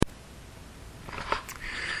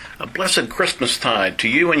A blessed Christmastide to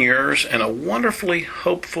you and yours, and a wonderfully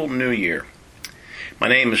hopeful New Year. My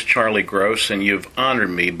name is Charlie Gross, and you've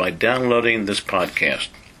honored me by downloading this podcast.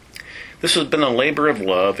 This has been a labor of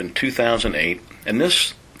love in 2008, and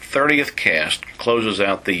this 30th cast closes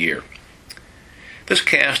out the year. This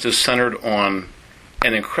cast is centered on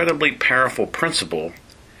an incredibly powerful principle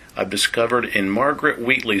I've discovered in Margaret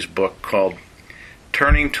Wheatley's book called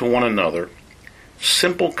Turning to One Another,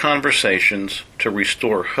 Simple Conversations to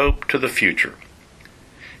Restore Hope to the Future.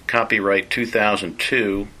 Copyright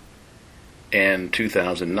 2002 and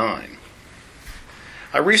 2009.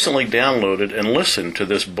 I recently downloaded and listened to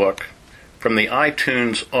this book from the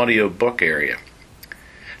iTunes audiobook area.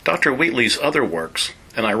 Dr. Wheatley's other works,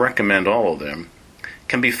 and I recommend all of them,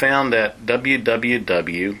 can be found at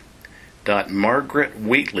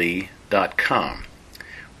www.margaretwheatley.com.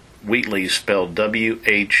 Wheatley spelled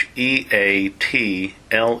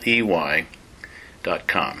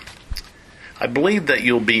WHEATLEY.com. I believe that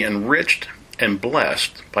you'll be enriched and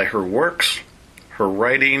blessed by her works, her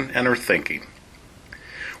writing, and her thinking.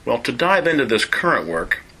 Well, to dive into this current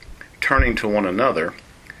work, Turning to One Another,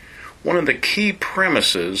 one of the key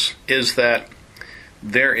premises is that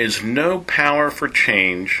there is no power for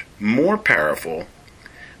change more powerful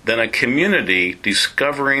than a community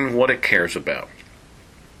discovering what it cares about.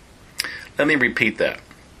 Let me repeat that.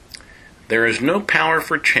 There is no power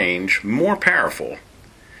for change more powerful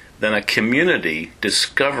than a community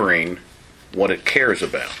discovering what it cares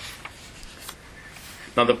about.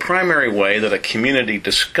 Now, the primary way that a community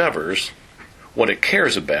discovers what it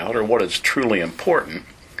cares about, or what is truly important,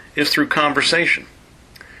 is through conversation.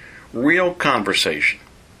 Real conversation.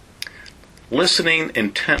 Listening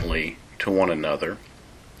intently to one another,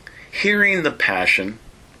 hearing the passion,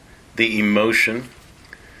 the emotion,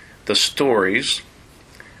 the stories,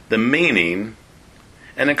 the meaning,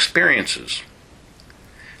 and experiences.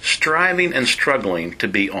 Striving and struggling to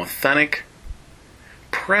be authentic,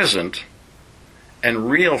 present,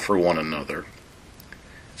 and real for one another.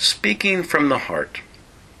 Speaking from the heart.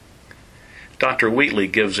 Dr. Wheatley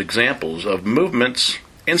gives examples of movements,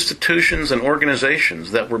 institutions, and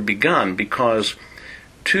organizations that were begun because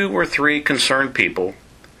 2 or 3 concerned people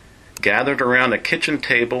gathered around a kitchen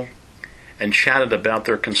table and chatted about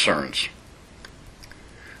their concerns.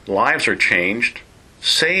 Lives are changed,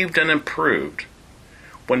 saved, and improved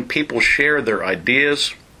when people share their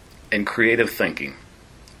ideas and creative thinking.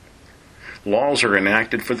 Laws are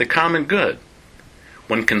enacted for the common good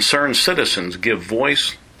when concerned citizens give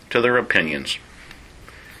voice to their opinions.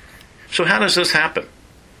 So how does this happen?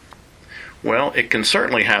 Well, it can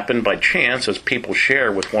certainly happen by chance as people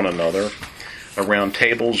share with one another around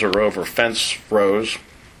tables or over fence rows.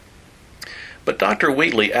 But Dr.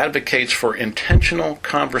 Wheatley advocates for intentional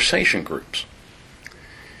conversation groups.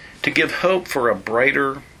 To give hope for a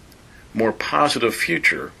brighter, more positive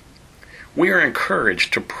future, we are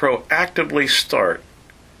encouraged to proactively start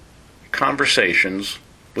conversations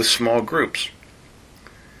with small groups.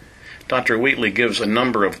 Dr. Wheatley gives a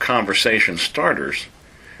number of conversation starters,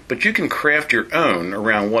 but you can craft your own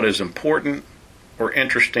around what is important or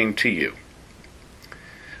interesting to you.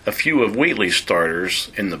 A few of Wheatley's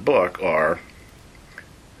starters in the book are: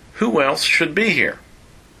 who else should be here?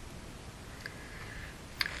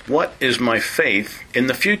 What is my faith in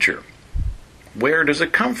the future? Where does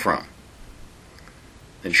it come from?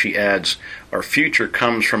 And she adds, our future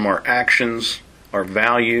comes from our actions, our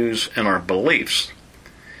values, and our beliefs.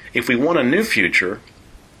 If we want a new future,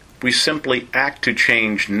 we simply act to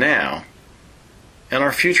change now, and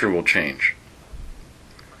our future will change.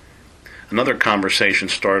 Another conversation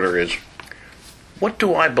starter is, what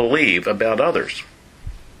do I believe about others?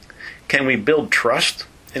 Can we build trust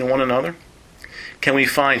in one another? Can we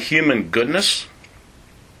find human goodness?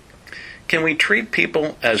 Can we treat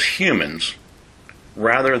people as humans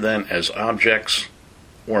rather than as objects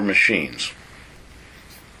or machines?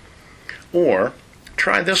 Or,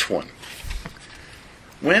 try this one.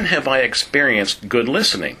 When have I experienced good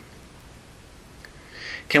listening?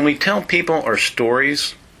 Can we tell people our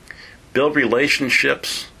stories, build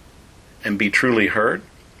relationships, and be truly heard?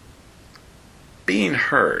 Being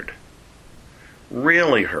heard,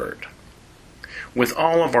 really heard, with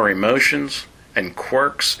all of our emotions and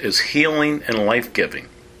quirks is healing and life-giving.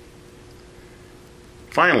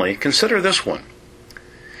 Finally, consider this one.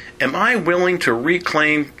 Am I willing to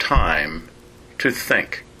reclaim time to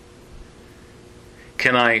think?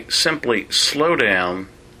 Can I simply slow down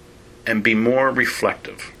and be more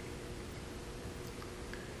reflective?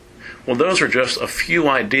 Well, those are just a few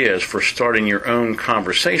ideas for starting your own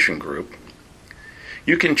conversation group.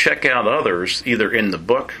 You can check out others either in the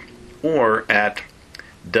book or at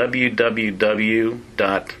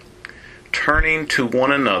www.margaretwheatley.com.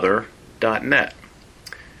 turningtoOneAnother.net.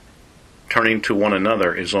 Turning to one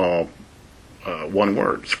another is all one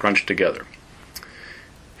word, scrunched together.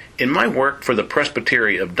 In my work for the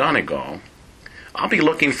Presbytery of Donegal, I'll be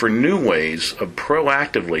looking for new ways of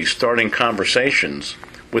proactively starting conversations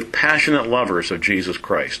with passionate lovers of Jesus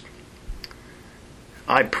Christ.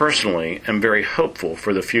 I personally am very hopeful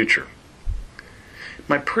for the future.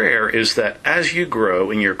 My prayer is that as you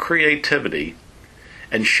grow in your creativity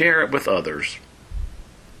and share it with others,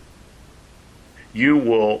 you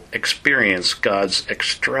will experience God's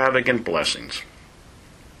extravagant blessings.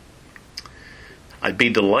 I'd be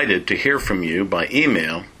delighted to hear from you by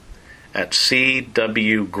email at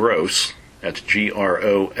cwgross, that's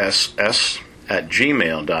Gross, at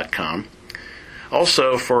gmail.com.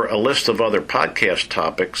 Also, for a list of other podcast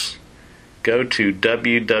topics, go to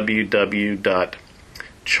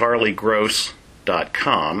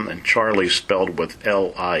www.charliegross.com, and Charlie spelled with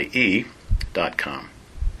Lie.com.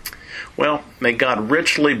 Well, may God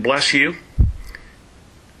richly bless you,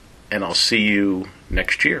 and I'll see you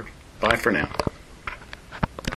next year. Bye for now.